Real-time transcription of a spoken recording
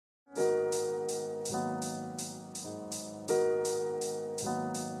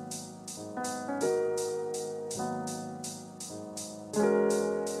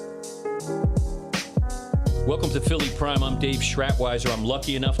Welcome to Philly Prime. I'm Dave Schratweiser. I'm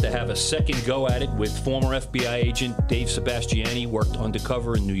lucky enough to have a second go at it with former FBI agent Dave Sebastiani. Worked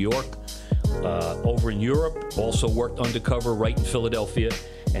undercover in New York, over in Europe, also worked undercover right in Philadelphia,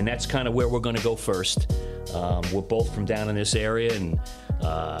 and that's kind of where we're going to go first. We're both from down in this area, and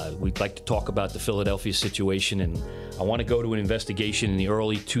we'd like to talk about the Philadelphia situation, and I want to go to an investigation in the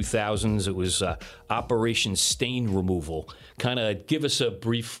early 2000s. It was Operation Stain Removal. Kind of give us a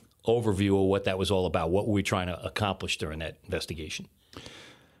brief overview of what that was all about. What were we trying to accomplish during that investigation?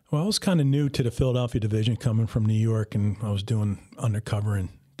 Well, I was kind of new to the Philadelphia division coming from New York, and I was doing undercover in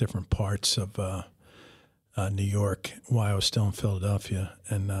different parts of New York while I was still in Philadelphia.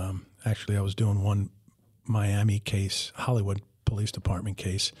 And actually, I was doing one Miami case, Hollywood Police Department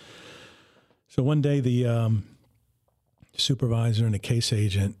case. So one day, the supervisor and the case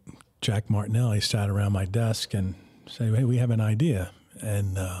agent, Jack Martinelli, sat around my desk and said, "Hey, we have an idea.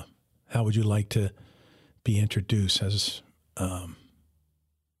 And how would you like to be introduced as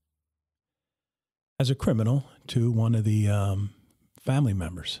a criminal to one of the family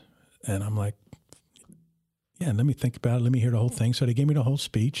members?" And I'm like, "Yeah, let me think about it. Let me hear the whole thing." So they gave me the whole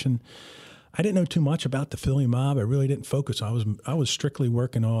speech, and I didn't know too much about the Philly mob. I really didn't focus. I was strictly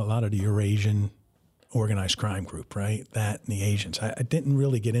working on a lot of the Eurasian organized crime group, right? That and the Asians. I didn't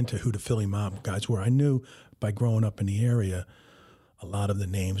really get into who the Philly mob guys were. I knew by growing up in the area a lot of the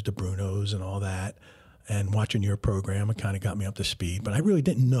names, the Brunos and all that, and watching your program, it kind of got me up to speed. But I really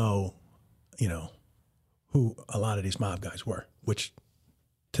didn't know, who a lot of these mob guys were, which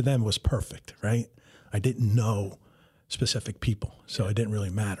to them was perfect, right? I didn't know specific people, so it didn't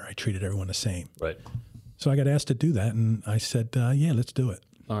really matter. I treated everyone the same. Right. So I got asked to do that, and I said, yeah, let's do it.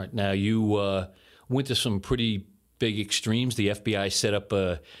 All right. Now, you went to some pretty big extremes. The FBI set up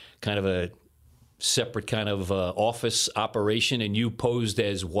a kind of a separate kind of office operation, and you posed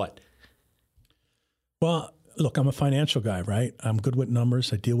as what? Well, look, I'm a financial guy, right? I'm good with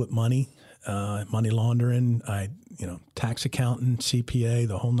numbers. I deal with money, money laundering. Tax accountant, CPA,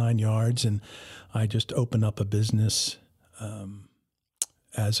 the whole 9 yards, and I just opened up a business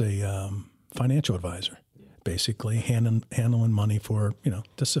as a financial advisor, basically handling money for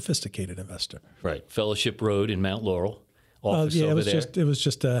the sophisticated investor. Right, Fellowship Road in Mount Laurel. It was just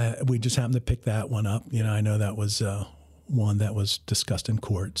we just happened to pick that one up. I know that was one that was discussed in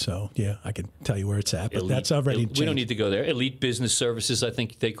court. So yeah, I can tell you where it's at, but that's already changed. We don't need to go there. Elite Business Services, I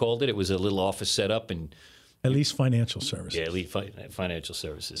think they called it. It was a little office set up, and Elite Financial Services. Yeah, Elite Financial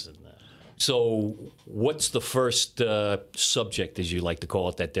Services. And so, what's the first subject, as you like to call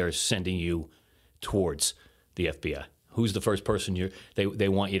it, that they're sending you towards the FBI? Who's the first person they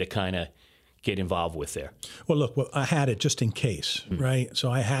want you to kind of get involved with there? Well, look, I had it just in case, right? So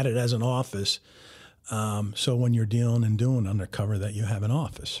I had it as an office. So when you're dealing and doing undercover, that you have an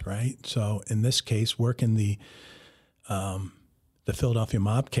office, right? So in this case, working the Philadelphia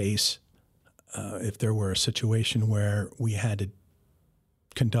mob case, if there were a situation where we had to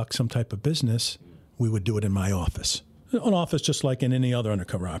conduct some type of business, we would do it in my office. An office just like in any other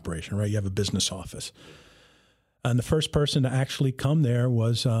undercover operation, right? You have a business office. And the first person to actually come there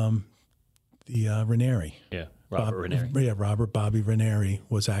was the Ranieri. Yeah, Robert Ranieri. Yeah, Robert Bobby Ranieri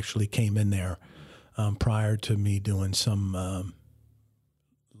came in there prior to me doing some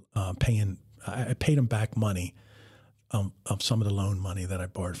paying. I paid him back money of some of the loan money that I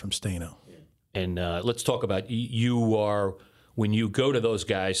borrowed from Stano. And let's talk about when you go to those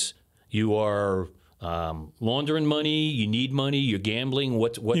guys, you are laundering money, you need money, you're gambling.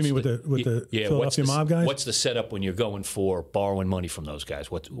 What's you mean with the Philadelphia mob guys? What's the setup when you're going for borrowing money from those guys?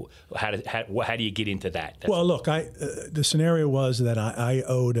 How do you get into that? Well, look, the scenario was that I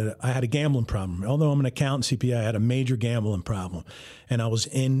had a gambling problem. Although I'm an accountant, CPA, I had a major gambling problem, and I was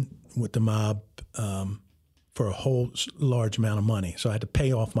in with the mob for a whole large amount of money. So I had to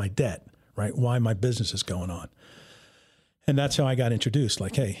pay off my debt, right? Why my business is going on. And that's how I got introduced.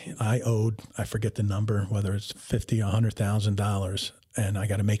 Like, hey, I forget the number, whether it's $50,000 or $100,000, and I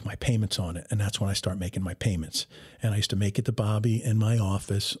got to make my payments on it. And that's when I start making my payments. And I used to make it to Bobby in my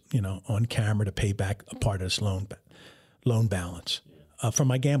office, on camera to pay back a part of this loan balance from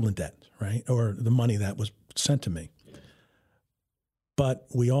my gambling debt, right? Or the money that was sent to me. But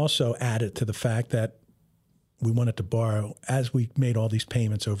we also added to the fact that we wanted to borrow, as we made all these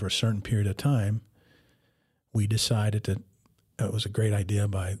payments over a certain period of time, we decided that it was a great idea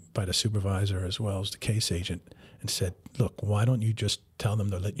by the supervisor as well as the case agent, and said, look, why don't you just tell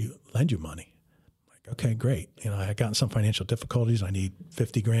them to lend you money? Like, okay, great. I had gotten some financial difficulties. I need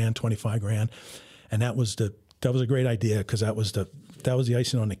 $50,000, $25,000. And that was a great idea, because that was the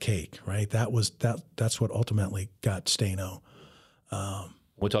icing on the cake, right? That's what ultimately got Stano.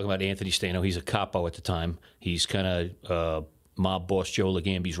 We're talking about Anthony Staino. He's a capo at the time. He's kind of mob boss Joe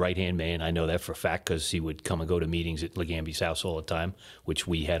Legambi's right-hand man. I know that for a fact because he would come and go to meetings at Legambi's house all the time, which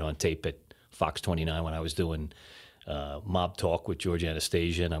we had on tape at Fox 29 when I was doing Mob Talk with George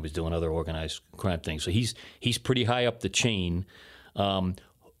Anastasia, and I was doing other organized crime things. So he's pretty high up the chain.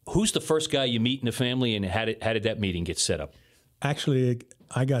 Who's the first guy you meet in the family, and how did that meeting get set up? Actually,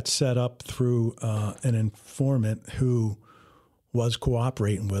 I got set up through an informant who was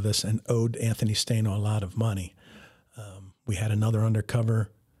cooperating with us and owed Anthony Staino a lot of money. We had another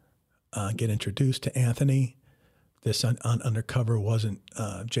undercover get introduced to Anthony. This undercover wasn't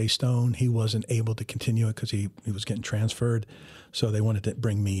Jay Stone. He wasn't able to continue it because he was getting transferred. So they wanted to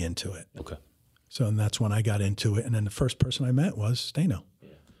bring me into it. Okay. So and that's when I got into it. And then the first person I met was Staino. Yeah.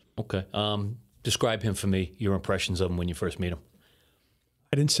 Okay. Describe him for me, your impressions of him when you first meet him.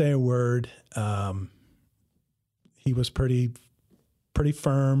 I didn't say a word. He was pretty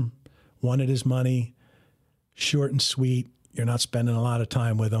firm, wanted his money, short and sweet. You're not spending a lot of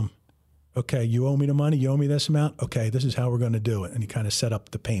time with him. Okay, you owe me the money, you owe me this amount. Okay, this is how we're going to do it. And he kind of set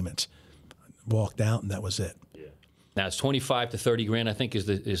up the payments. Walked out, and that was it. Yeah. Now, it's 25 to 30 grand, I think, is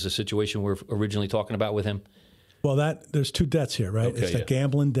the situation we're originally talking about with him. Well, there's two debts here, right? Okay, it's the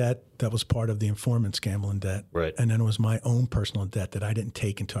gambling debt that was part of the informant's gambling debt. Right. And then it was my own personal debt that I didn't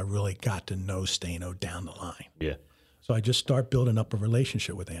take until I really got to know Staino down the line. Yeah. So I just start building up a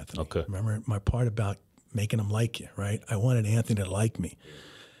relationship with Anthony. Okay. Remember my part about making him like you, right? I wanted Anthony to like me.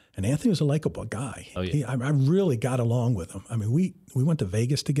 And Anthony was a likable guy. Oh, yeah. I really got along with him. I mean, we went to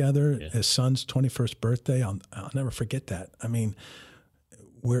Vegas together. Yeah. His son's 21st birthday. I'll never forget that. I mean,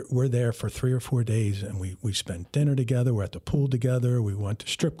 we're there for 3 or 4 days, and we spent dinner together. We're at the pool together. We went to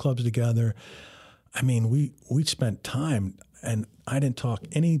strip clubs together. I mean, we spent time, and I didn't talk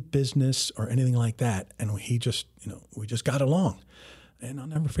any business or anything like that. And we just got along. And I'll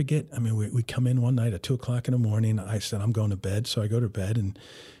never forget. I mean, we come in one night at 2 o'clock in the morning. I said, I'm going to bed. So I go to bed, and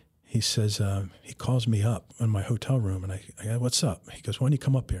he says, he calls me up in my hotel room, and I go, what's up? He goes, why don't you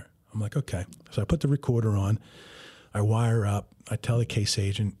come up here? I'm like, okay. So I put the recorder on. I wire up. I tell the case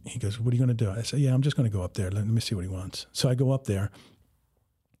agent. He goes, what are you going to do? I said, yeah, I'm just going to go up there. Let me see what he wants. So I go up there.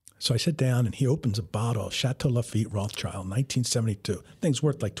 So I sit down, and he opens a bottle of Chateau Lafite Rothschild, 1972. Thing's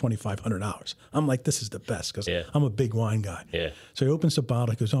worth like $2,500. I'm like, this is the best because I'm a big wine guy. Yeah. So he opens the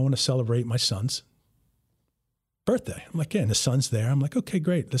bottle. He goes, I want to celebrate my son's birthday. I'm like, yeah, and the son's there. I'm like, okay,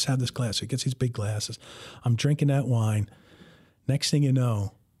 great. Let's have this glass. So he gets these big glasses. I'm drinking that wine. Next thing you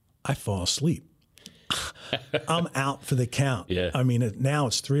know, I fall asleep. I'm out for the count. Yeah. I mean, now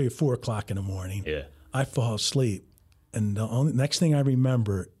it's 3 or 4 o'clock in the morning. Yeah. I fall asleep. And the only next thing I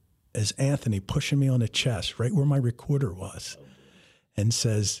remember is Anthony pushing me on the chest right where my recorder was and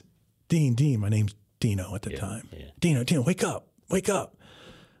says, Dean, my name's Dino at the time. Yeah. Dino, wake up.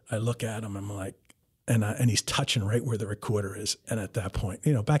 I look at him, I'm like, and he's touching right where the recorder is. And at that point,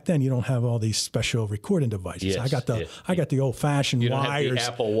 back then you don't have all these special recording devices. Yes, I got the old fashioned wires. You don't have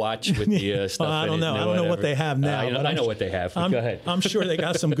the Apple Watch with the stuff I don't in know. it. I don't know what they have now. I know what they have. Go ahead. I'm sure they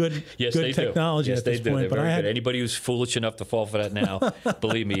got some good, yes, good technology at this point. But anybody who's foolish enough to fall for that now,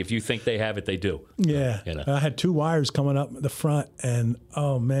 believe me, if you think they have it, they do. Yeah. I had 2 wires coming up the front, and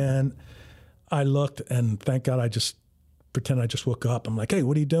oh man, I looked, and thank God I just pretend I just woke up. I'm like, hey,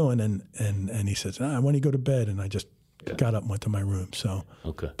 what are you doing? And he says, I want to go to bed. And I just got up and went to my room. So,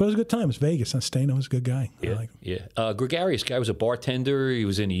 okay. But it was a good time. It was Vegas. Staino was a good guy. Yeah, I like him. Yeah. Gregarious guy was a bartender. He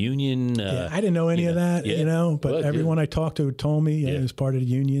was in a union. I didn't know any of that, but well, everyone I talked to told me he was part of the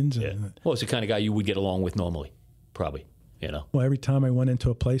unions. And, well, it's the kind of guy you would get along with normally, probably, Well, every time I went into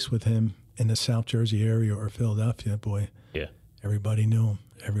a place with him in the South Jersey area or Philadelphia, boy, everybody knew him.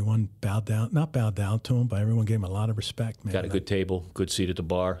 Everyone not bowed down to him, but everyone gave him a lot of respect, man. Got a good table, good seat at the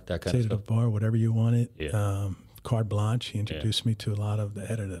bar, that kind of stuff. Seat at the bar, whatever you wanted. Yeah. Carte blanche. He introduced me to a lot of the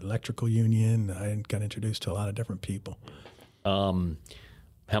head of the electrical union. I got introduced to a lot of different people. How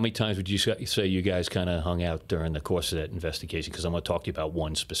many times would you say you guys kind of hung out during the course of that investigation? Because I'm going to talk to you about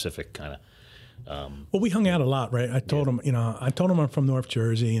one specific kind of. Well, we hung out a lot, right? I told him, I'm from North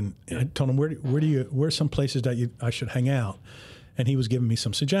Jersey, and I told him where's some places that I should hang out. And he was giving me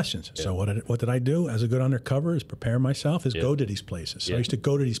some suggestions. Yeah. So what did I do as a good undercover is prepare myself, go to these places. So I used to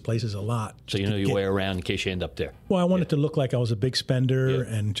go to these places a lot. So you know your way around in case you end up there. Well, I wanted to look like I was a big spender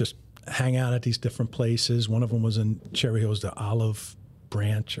and just hang out at these different places. One of them was in Cherry Hills, the Olive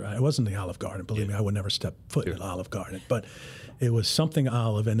Branch. It wasn't the Olive Garden. Believe me, I would never step foot in the Olive Garden. But it was something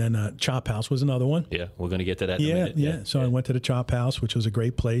Olive. And then Chop House was another one. Yeah, we're going to get to that in a minute. Yeah. So I went to the Chop House, which was a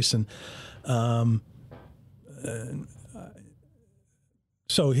great place. And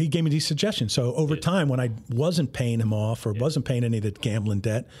So he gave me these suggestions. So over time, when I wasn't paying him off or wasn't paying any of the gambling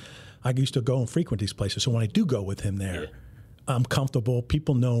debt, I used to go and frequent these places. So when I do go with him there, I'm comfortable.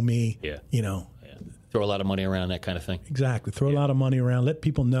 People know me. You know. Throw a lot of money around, that kind of thing. Exactly. Throw a lot of money around. Let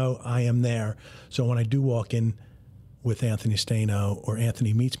people know I am there. So when I do walk in with Anthony Staino or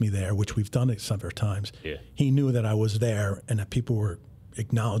Anthony meets me there, which we've done it several times, he knew that I was there and that people were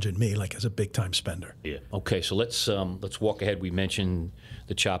acknowledging me like as a big time spender. Okay, so let's walk ahead. We mentioned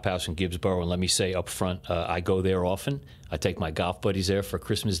the Chop House in Gibbsboro, and let me say up front, I go there often. I take my golf buddies there for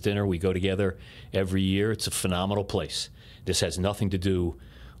Christmas dinner. We go together every year. It's a phenomenal place. This has nothing to do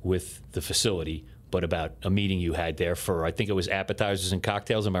with the facility, but about a meeting you had there for, I think it was appetizers and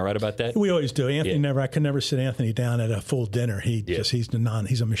cocktails. Am I right about that? We always do. Anthony I could never sit Anthony down at a full dinner.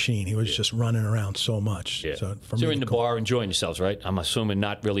 He's a machine. He was just running around so much. So you're in the bar enjoying yourselves, right? I'm assuming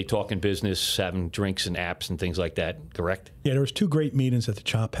not really talking business, having drinks and apps and things like that, correct? Yeah, there was 2 great meetings at the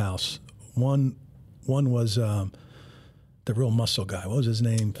Chop House. One was the real muscle guy. What was his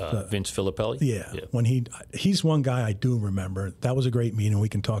name? Vince Filippelli? Yeah. When he's one guy I do remember. That was a great meeting. We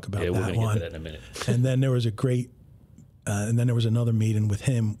can talk about that one. We're going to get to that in a minute. And then there was another meeting with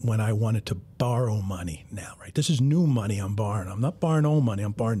him when I wanted to borrow money now, right? This is new money I'm borrowing. I'm not borrowing old money.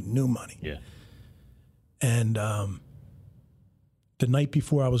 I'm borrowing new money. And the night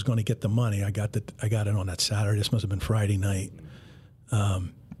before I was going to get the money, I got it on that Saturday. This must have been Friday night.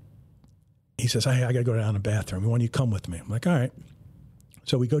 He says, hey, I got to go down to the bathroom. Why don't you come with me? I'm like, all right.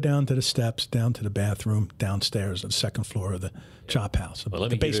 So we go down to the steps, down to the bathroom, downstairs on the second floor of the Chop House. Well,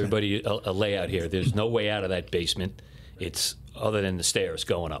 let me give everybody a layout here. There's no way out of that basement. It's other than the stairs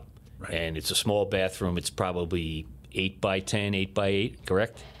going up. Right. And it's a small bathroom. It's probably 8 by 10, 8 by 8,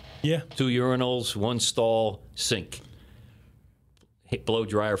 correct? Yeah. 2 urinals, 1 stall, sink. Blow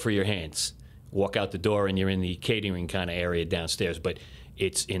dryer for your hands. Walk out the door and you're in the catering kind of area downstairs. But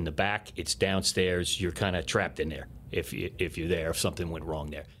it's in the back, it's downstairs. You're kind of trapped in there if you're there, if something went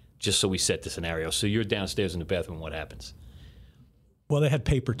wrong there. Just so we set the scenario. So you're downstairs in the bathroom, what happens? Well, they had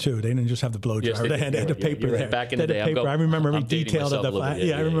paper too. They didn't just have the blow dryer. Yes, they had the paper there. Back in the day, I remember every detail of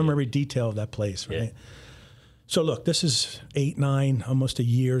that. I remember every detail of that place. Right. Yeah. So look, this is 8, 9, almost a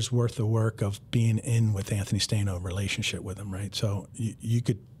year's worth of work of being in with Anthony Staino, relationship with him. Right. So you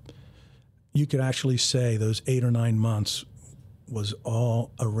could actually say those 8 or 9 months was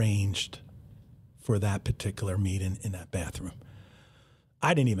all arranged for that particular meeting in that bathroom.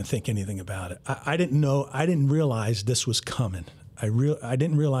 I didn't even think anything about it. I didn't know. I didn't realize this was coming. I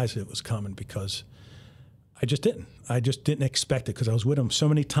didn't realize it was coming because I just didn't. I just didn't expect it because I was with him so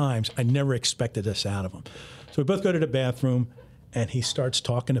many times. I never expected this out of him. So we both go to the bathroom, and he starts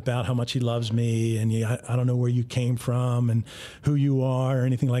talking about how much he loves me, and I don't know where you came from and who you are or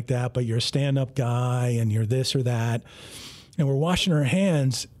anything like that, but you're a stand-up guy and you're this or that. And we're washing our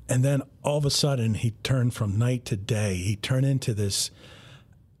hands, and then all of a sudden he turned from night to day. He turned into this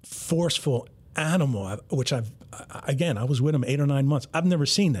forceful animal, which I was with him 8 or 9 months. I've never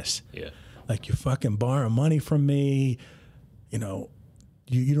seen this. Yeah. Like, you fucking borrow money from me, you know,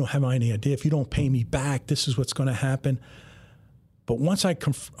 you don't have any idea. If you don't pay me back, this is what's going to happen. But once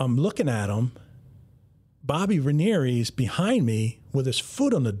I'm looking at him, Bobby Ranieri's behind me with his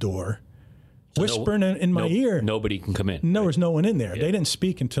foot on the door, so whispering in my ear. Nobody can come in. No, there's no one in there. Yeah. They didn't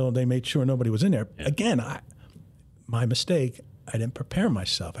speak until they made sure nobody was in there. Yeah. Again, my mistake. I didn't prepare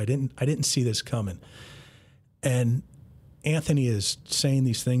myself. I didn't see this coming. And Anthony is saying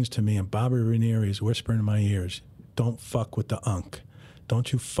these things to me, and Bobby Ranieri is whispering in my ears, don't fuck with the unk.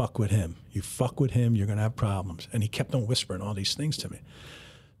 Don't you fuck with him. You fuck with him, you're going to have problems. And he kept on whispering all these things to me.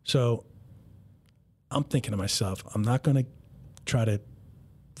 So I'm thinking to myself, I'm not going to try to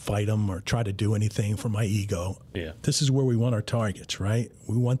fight him or try to do anything for my ego. Yeah. This is where we want our targets, right?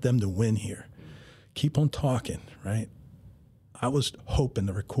 We want them to win here. Keep on talking, right? I was hoping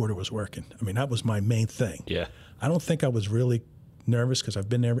the recorder was working. I mean, that was my main thing. Yeah. I don't think I was really nervous because I've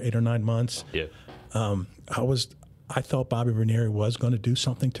been there 8 or 9 months. Yeah. I thought Bobby Ranieri was going to do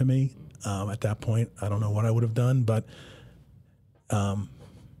something to me at that point. I don't know what I would have done, but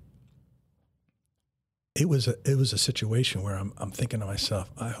it was a situation where I'm thinking to myself,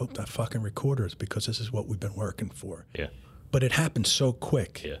 I hope that fucking recorder is, because this is what we've been working for. Yeah. But it happened so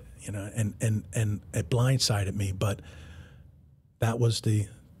quick. Yeah. You know, and it blindsided me. But that was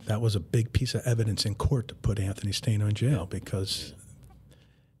a big piece of evidence in court to put Anthony Staino in jail, because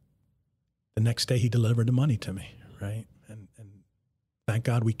the next day he delivered the money to me, right? And thank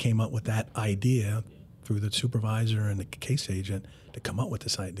God we came up with that idea through the supervisor and the case agent to come up with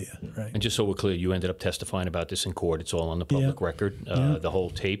this idea, right? And just so we're clear, you ended up testifying about this in court. It's all on the public record. The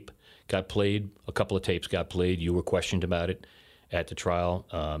whole tape got played. A couple of tapes got played. You were questioned about it. at the trial.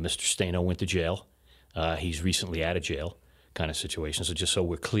 Mr. Staino went to jail. He's recently out of jail, kind of situation. So just so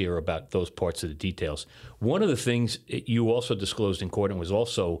we're clear about those parts of the details. One of the things you also disclosed in court and was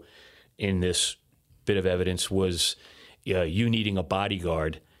also in this bit of evidence was you needing a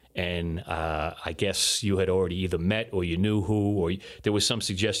bodyguard. And I guess you had already either met or you knew who, or there was some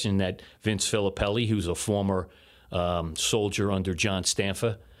suggestion that Vince Filippelli, who's a former soldier under John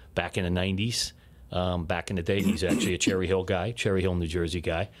Stanfa back in the 90s, back in the day, he's actually a Cherry Hill guy, Cherry Hill, New Jersey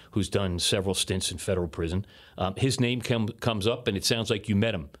guy, who's done several stints in federal prison. His name comes up, and it sounds like you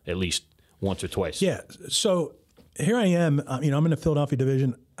met him at least once or twice. Yeah. So here I am. I'm in the Philadelphia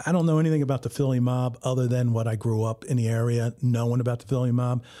division. I don't know anything about the Philly mob other than what I grew up in the area knowing about the Philly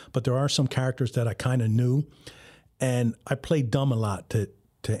mob. But there are some characters that I kind of knew. And I played dumb a lot to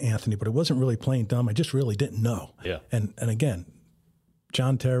Anthony, but it wasn't really playing dumb. I just really didn't know. Yeah. And again,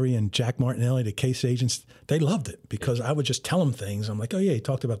 John Terry and Jack Martinelli, the case agents, they loved it because I would just tell them things. I'm like, oh, yeah, he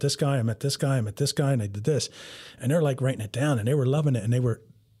talked about this guy. I met this guy. I met this guy. And I did this. And they're like writing it down. And they were loving it. And they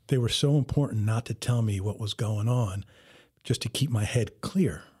were so important not to tell me what was going on, just to keep my head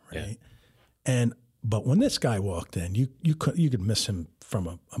clear. Right. Yeah. But when this guy walked in, you could miss him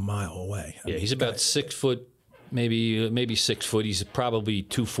from a mile away. I mean, he's about 6 foot, maybe 6 foot. He's probably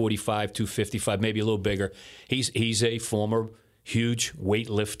 245, 255, maybe a little bigger. He's a former huge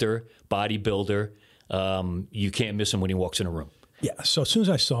weightlifter, bodybuilder. You can't miss him when he walks in a room. Yeah. So as soon as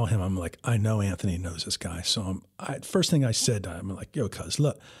I saw him, I'm like, I know Anthony knows this guy. So first thing I said to him, I'm like, yo, cuz,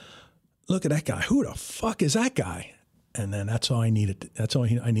 look at that guy. Who the fuck is that guy? And then that's all I needed. That's all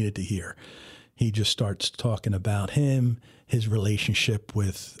I needed to hear. He just starts talking about him, his relationship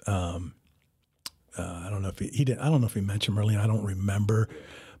with. I don't know if he did. I don't know if he mentioned Merlin. I don't remember,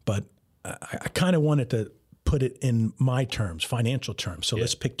 but I kind of wanted to put it in my terms, financial terms. So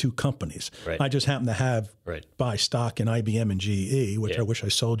let's pick two companies. Right. I just happen to buy stock in IBM and GE, which I wish I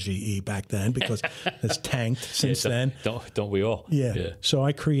sold GE back then because it's tanked since then. Don't we all? Yeah. So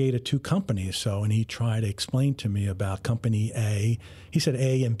I created two companies. And he tried to explain to me about company A. He said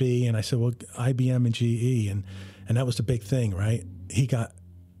A and B, and I said, well, IBM and GE, and that was the big thing, right?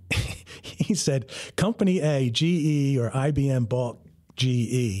 He said company A, GE or IBM bought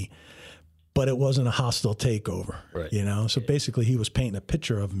GE. But it wasn't a hostile takeover, right. So basically he was painting a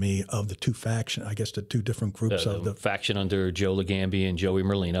picture of me of the two factions, I guess the two different groups of the faction under Joe Legambi and Joey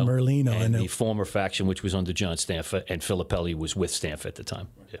Merlino. And the former faction, which was under John Stanfa, and Filippelli was with Stanfa at the time.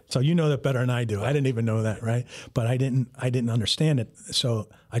 Yeah. So you know that better than I do. I didn't even know that, right? But I didn't understand it. So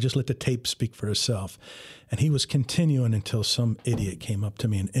I just let the tape speak for itself. And he was continuing until some idiot came up to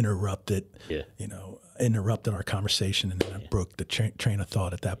me and interrupted our conversation, and then I broke the train of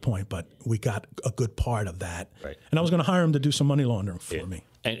thought at that point. But we got a good part of that. Right. And I was going to hire him to do some money laundering for me.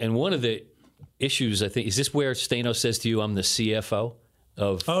 And one of the issues, I think, is this where Staino says to you, I'm the CFO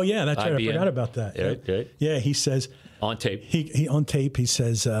of Oh, yeah, that's IBM? right. I forgot about that. Right. Yeah, he says. On tape. He on tape, he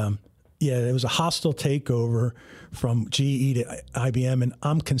says, it was a hostile takeover from GE to IBM, and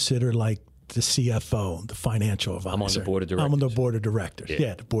I'm considered like the CFO, the financial advisor. I'm on the board of directors. I'm on the board of directors.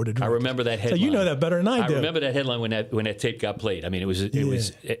 Yeah, the board of directors. I remember that headline. So you know that better than I do. I remember that headline when that tape got played. I mean, it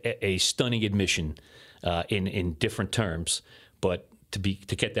was a stunning admission in different terms, but to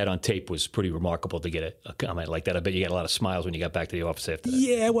get that on tape was pretty remarkable to get a comment like that. I bet you got a lot of smiles when you got back to the office after that.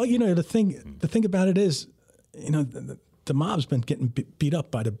 Yeah, well, the thing about it is, the mob's been getting beat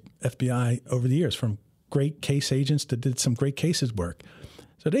up by the FBI over the years, from great case agents that did some great cases work.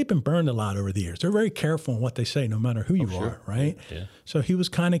 So they've been burned a lot over the years. They're very careful in what they say, no matter who you are, right? Yeah. So he was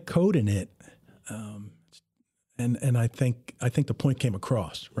kind of coding it, and I think the point came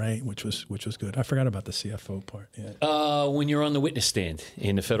across, right, which was good. I forgot about the CFO part. Yeah. When you're on the witness stand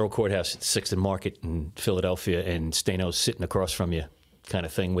in the federal courthouse at 6th and Market in Philadelphia, and Staino's sitting across from you, kind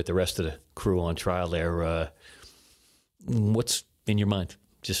of thing, with the rest of the crew on trial there, what's in your mind?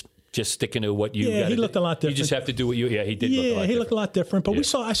 Just sticking to what you got. Yeah, he looked a lot different. You just have to do what you. Yeah, he did. Yeah, he looked a lot different. But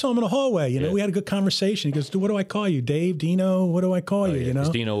I saw him in the hallway. We had a good conversation. He goes, "What do I call you, Dave, Dino? What do I call you?" Yeah,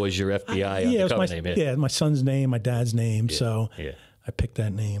 'cause Dino was your FBI undercover name. Yeah, my son's name, my dad's name. Yeah, so I picked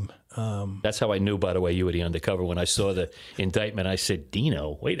that name. That's how I knew, by the way, you were the undercover. When I saw the indictment, I said,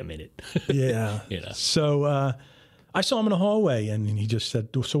 "Dino, wait a minute." Yeah. So I saw him in the hallway, and he just said,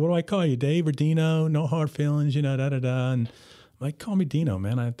 "So what do I call you, Dave or Dino? No hard feelings, da da da." And like, call me Dino,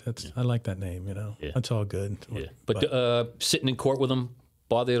 man. I like that name, Yeah. That's all good. Yeah. But sitting in court with him,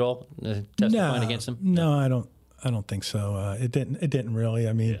 bothered at all? Testifying against him? No, I don't think so. It didn't really.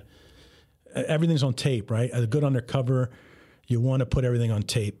 I mean, everything's on tape, right? As a good undercover, you want to put everything on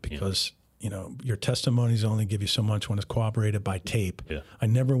tape because your testimonies only give you so much when it's corroborated by tape. Yeah. I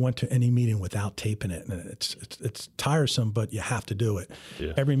never went to any meeting without taping it. And it's tiresome, but you have to do it.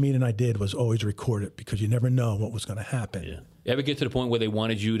 Yeah. Every meeting I did was always recorded because you never know what was going to happen. Yeah. Ever get to the point where they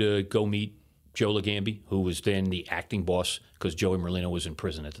wanted you to go meet Joe Legambi, who was then the acting boss, because Joey Merlino was in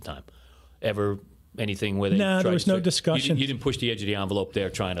prison at the time? Ever anything where they No, there was no discussion. You didn't push the edge of the envelope there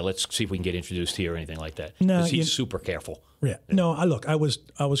trying to, let's see if we can get introduced here or anything like that? No, because he's super careful. Yeah. No, I was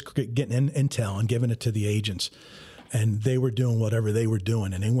getting intel and giving it to the agents, and they were doing whatever they were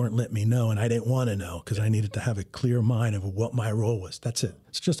doing, and they weren't letting me know, and I didn't want to know because I needed to have a clear mind of what my role was. That's it.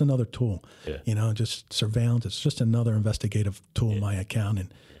 It's just another tool. Yeah. Just surveillance. It's just another investigative tool in my account,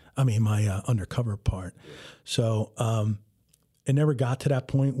 and my undercover part. So it never got to that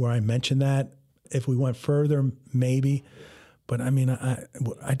point where I mentioned that. If we went further, maybe. But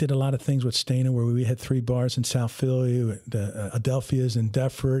I did a lot of things with Stano where we had 3 bars in South Philly, the Adelphia's in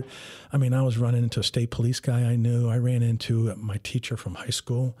Deptford. I was running into a state police guy I knew. I ran into my teacher from high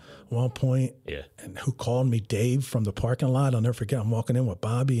school at one point, and who called me Dave from the parking lot. I'll never forget. I'm walking in with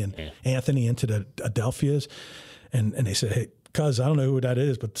Bobby and Anthony into the Adelphia's, and they said, "Hey, cuz, I don't know who that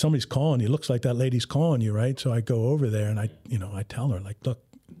is, but somebody's calling you. Looks like that lady's calling you, right?" So I go over there and I tell her, like, "Look,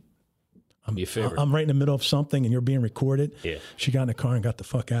 I'm right in the middle of something and you're being recorded." Yeah. She got in the car and got the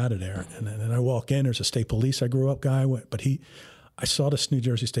fuck out of there. And then I walk in, there's a state police I grew up guy with, but I saw this New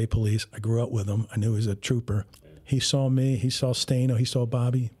Jersey State Police. I grew up with him. I knew he was a trooper. He saw me, he saw Stano, he saw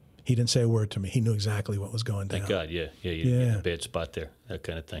Bobby. He didn't say a word to me. He knew exactly what was going down. Thank God, yeah. You didn't get in a bad spot there, that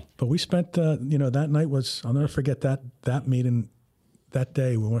kind of thing. But we spent, that night was, I'll never forget that meeting. That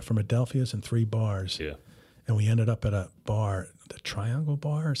day we went from Adelphia's and 3 bars. Yeah. And we ended up at a bar, the Triangle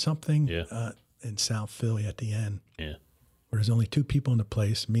Bar or something, in South Philly at the end. Yeah. Where there's only 2 people in the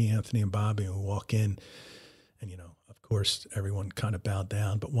place, me, Anthony, and Bobby, and we walk in. And, of course, everyone kind of bowed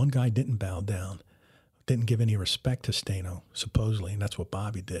down. But one guy didn't bow down, didn't give any respect to Stano, supposedly, and that's what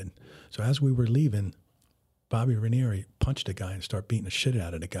Bobby did. So as we were leaving, Bobby Ranieri punched a guy and started beating the shit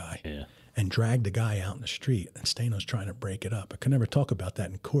out of the guy. Yeah. And dragged the guy out in the street. And Stano's trying to break it up. I could never talk about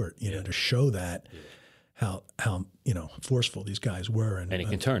that in court, to show that. How forceful these guys were. And it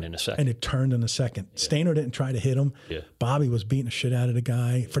can turn in a second. And it turned in a second. Yeah. Stano didn't try to hit him. Yeah. Bobby was beating the shit out of the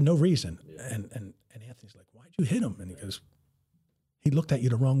guy for no reason. Yeah. And Anthony's like, "Why'd you hit him?" And he goes, "He looked at you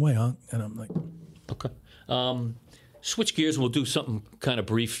the wrong way, huh?" And I'm like, okay. Switch gears and we'll do something kind of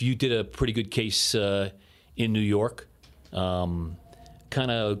brief. You did a pretty good case in New York.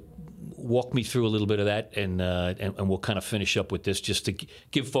 Kind of walk me through a little bit of that, and we'll kind of finish up with this just to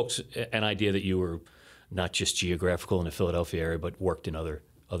give folks an idea that you were not just geographical in the Philadelphia area, but worked in other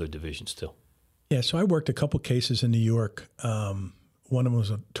divisions too. Yeah, so I worked a couple cases in New York. One of them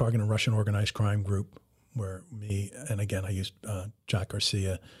was targeting a Russian organized crime group where I used Jack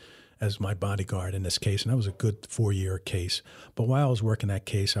Garcia as my bodyguard in this case, and that was a good 4-year case. But while I was working that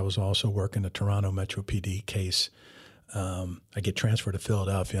case, I was also working the Toronto Metro PD case. I get transferred to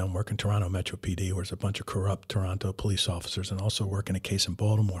Philadelphia. I'm working Toronto Metro PD, where there's a bunch of corrupt Toronto police officers, and also working a case in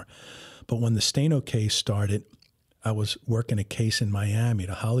Baltimore. But when the Stano case started, I was working a case in Miami,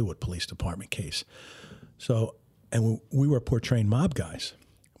 the Hollywood Police Department case. So, and we were portraying mob guys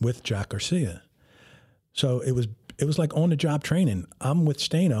with Jack Garcia. So it was like on-the-job training. I'm with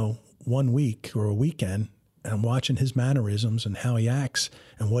Stano 1 week or a weekend, and I'm watching his mannerisms and how he acts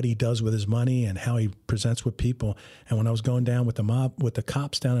and what he does with his money and how he presents with people. And when I was going down with the mob, with the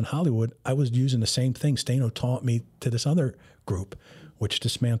cops down in Hollywood, I was using the same thing Stano taught me to this other group, which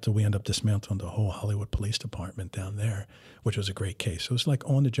we ended up dismantling the whole Hollywood Police Department down there, which was a great case. So it was like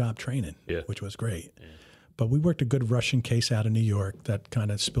on-the-job training, which was great. Yeah. But we worked a good Russian case out of New York that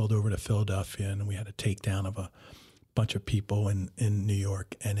kind of spilled over to Philadelphia, and we had a takedown of a bunch of people in New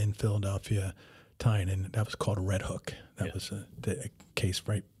York and in Philadelphia tying in. That was called Red Hook. That was a case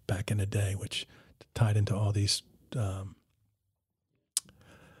right back in the day, which tied into all these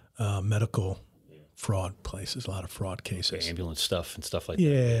medical fraud places, a lot of fraud cases. Ambulance stuff and stuff like that.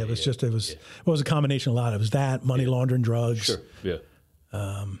 Yeah, it was a combination of a lot. It was that, money laundering, drugs. Sure, yeah.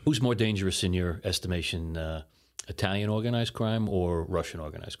 Who's more dangerous in your estimation, Italian organized crime or Russian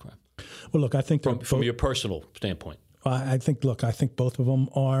organized crime? Well, look, I think from your personal standpoint. I think both of them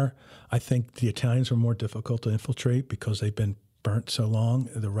are. I think the Italians are more difficult to infiltrate because they've been burnt so long.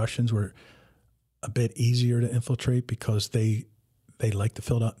 The Russians were a bit easier to infiltrate because they like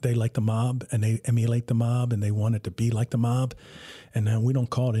the mob and they emulate the mob and they want it to be like the mob. And then we don't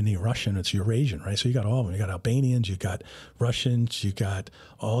call it any Russian, it's Eurasian, right? So you got all of them. You got Albanians, you got Russians, you got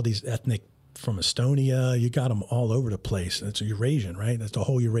all these ethnic from Estonia, you got them all over the place. It's a Eurasian, right? That's the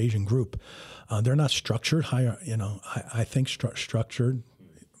whole Eurasian group. They're not structured, I think structured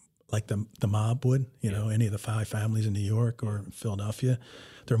like the mob would, any of the 5 families in New York or Philadelphia.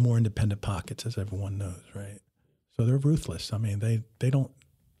 They're more independent pockets, as everyone knows, right? So they're ruthless. I mean,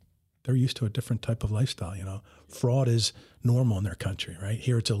 they're used to a different type of lifestyle, Fraud is normal in their country, right?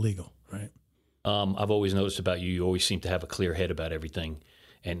 Here it's illegal, right? I've always noticed about you always seem to have a clear head about everything.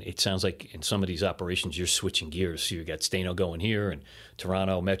 And it sounds like in some of these operations, you're switching gears. So you got Stano going here and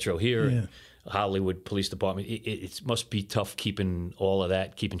Toronto Metro here and Hollywood Police Department. It must be tough keeping all of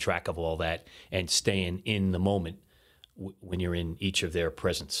that, keeping track of all that, and staying in the moment when you're in each of their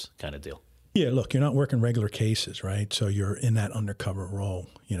presence kind of deal. Yeah, look, you're not working regular cases, right? So you're in that undercover role.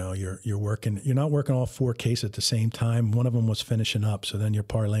 You're working. You're not working all 4 cases at the same time. One of them was finishing up, so then you're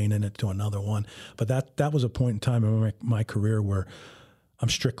parlaying in it to another one. But that was a point in time in my career where I'm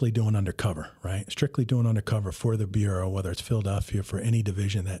strictly doing undercover, right? Strictly doing undercover for the Bureau, whether it's Philadelphia, for any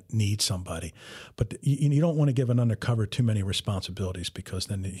division that needs somebody. But you don't want to give an undercover too many responsibilities, because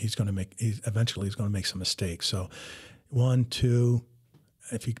then he's going to make some mistakes. So 1, 2,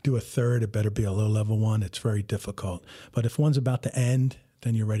 if you do a third, it better be a low-level one. It's very difficult. But if one's about to end,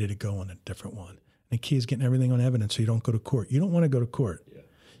 then you're ready to go on a different one. And the key is getting everything on evidence so you don't go to court. You don't want to go to court. Yeah.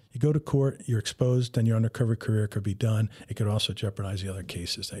 You go to court, you're exposed, then your undercover career could be done. It could also jeopardize the other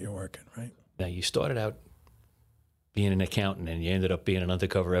cases that you're working, right? Now, you started out being an accountant, and you ended up being an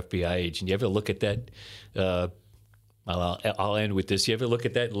undercover FBI agent. You ever look at that? I'll end with this. You ever look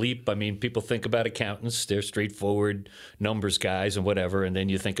at that leap? I mean, people think about accountants. They're straightforward numbers guys and whatever. And then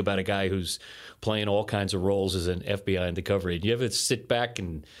you think about a guy who's playing all kinds of roles as an FBI undercover agent. You ever sit back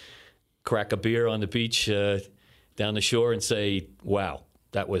and crack a beer on the beach down the shore and say, wow,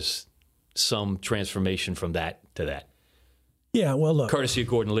 that was some transformation from that to that? Yeah, well, look. Courtesy of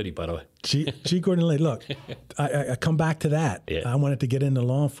Gordon Liddy, by the way. G. Gordon Liddy. Look, I come back to that. Yeah. I wanted to get into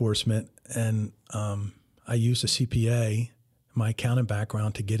law enforcement, and I used a CPA, my accounting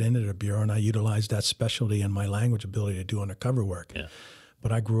background, to get into the Bureau, and I utilized that specialty and my language ability to do undercover work. Yeah.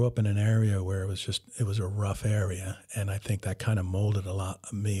 But I grew up in an area where it was a rough area, and I think that kind of molded a lot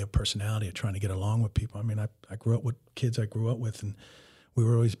of me, a personality of trying to get along with people. I mean, I grew up with kids I grew up with, and we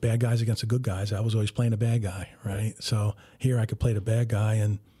were always bad guys against the good guys. I was always playing the bad guy, right? So here I could play the bad guy,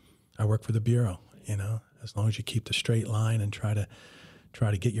 and I work for the Bureau, as long as you keep the straight line and try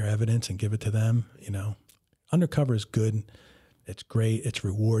to get your evidence and give it to them, Undercover is good. It's great. It's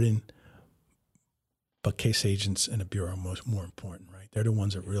rewarding. But case agents in the Bureau are more important, right? They're the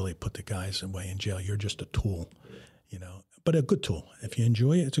ones that really put the guys away in jail. You're just a tool, but a good tool. If you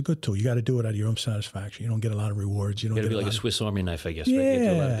enjoy it, it's a good tool. You got to do it out of your own satisfaction. You don't get a lot of rewards. You don't got to be like a Swiss Army knife, I guess. Right? You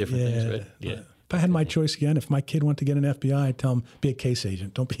do a lot of different things, right? Yeah. If I had my choice again, if my kid wanted to get an FBI, I'd tell him, be a case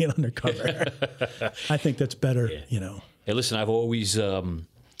agent. Don't be an undercover. I think that's better, Hey, listen, I've always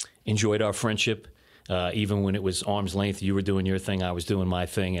enjoyed our friendship. Even when it was arm's length, you were doing your thing, I was doing my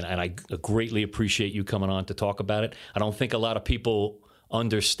thing, and I greatly appreciate you coming on to talk about it. I don't think a lot of people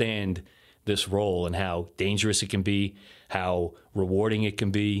understand this role and how dangerous it can be, how rewarding it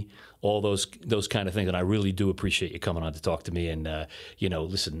can be, all those kind of things. And I really do appreciate you coming on to talk to me. And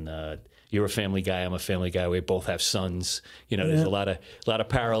listen, you're a family guy, I'm a family guy. We both have sons. There's a lot of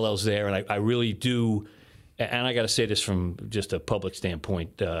parallels there, and I really do. And I got to say this from just a public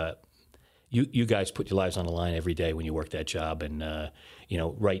standpoint. You guys put your lives on the line every day when you work that job. And,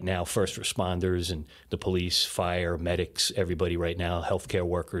 right now, first responders and the police, fire, medics, everybody right now, healthcare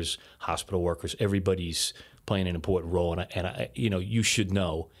workers, hospital workers, everybody's playing an important role. And you should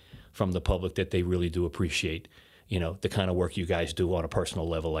know from the public that they really do appreciate, the kind of work you guys do on a personal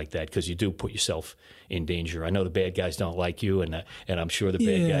level like that, because you do put yourself in danger. I know the bad guys don't like you, and I'm sure the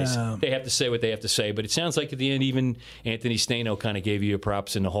bad guys, they have to say what they have to say. But it sounds like at the end, even Anthony Stano kind of gave you your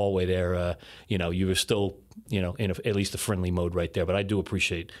props in the hallway there. You were still, in at least a friendly mode right there. But I do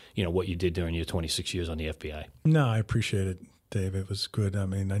appreciate, what you did during your 26 years on the FBI. No, I appreciate it, Dave. It was good. I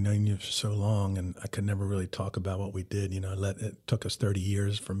mean, I know you for so long, and I could never really talk about what we did. It took us 30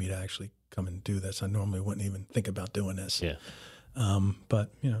 years for me to actually come and do this. I normally wouldn't even think about doing this. Yeah.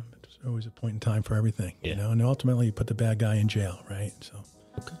 But there's always a point in time for everything. Yeah. And ultimately you put the bad guy in jail, right? So.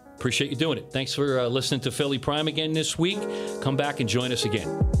 Okay. Appreciate you doing it. Thanks for listening to Philly Prime again this week. Come back and join us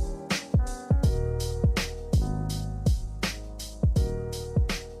again.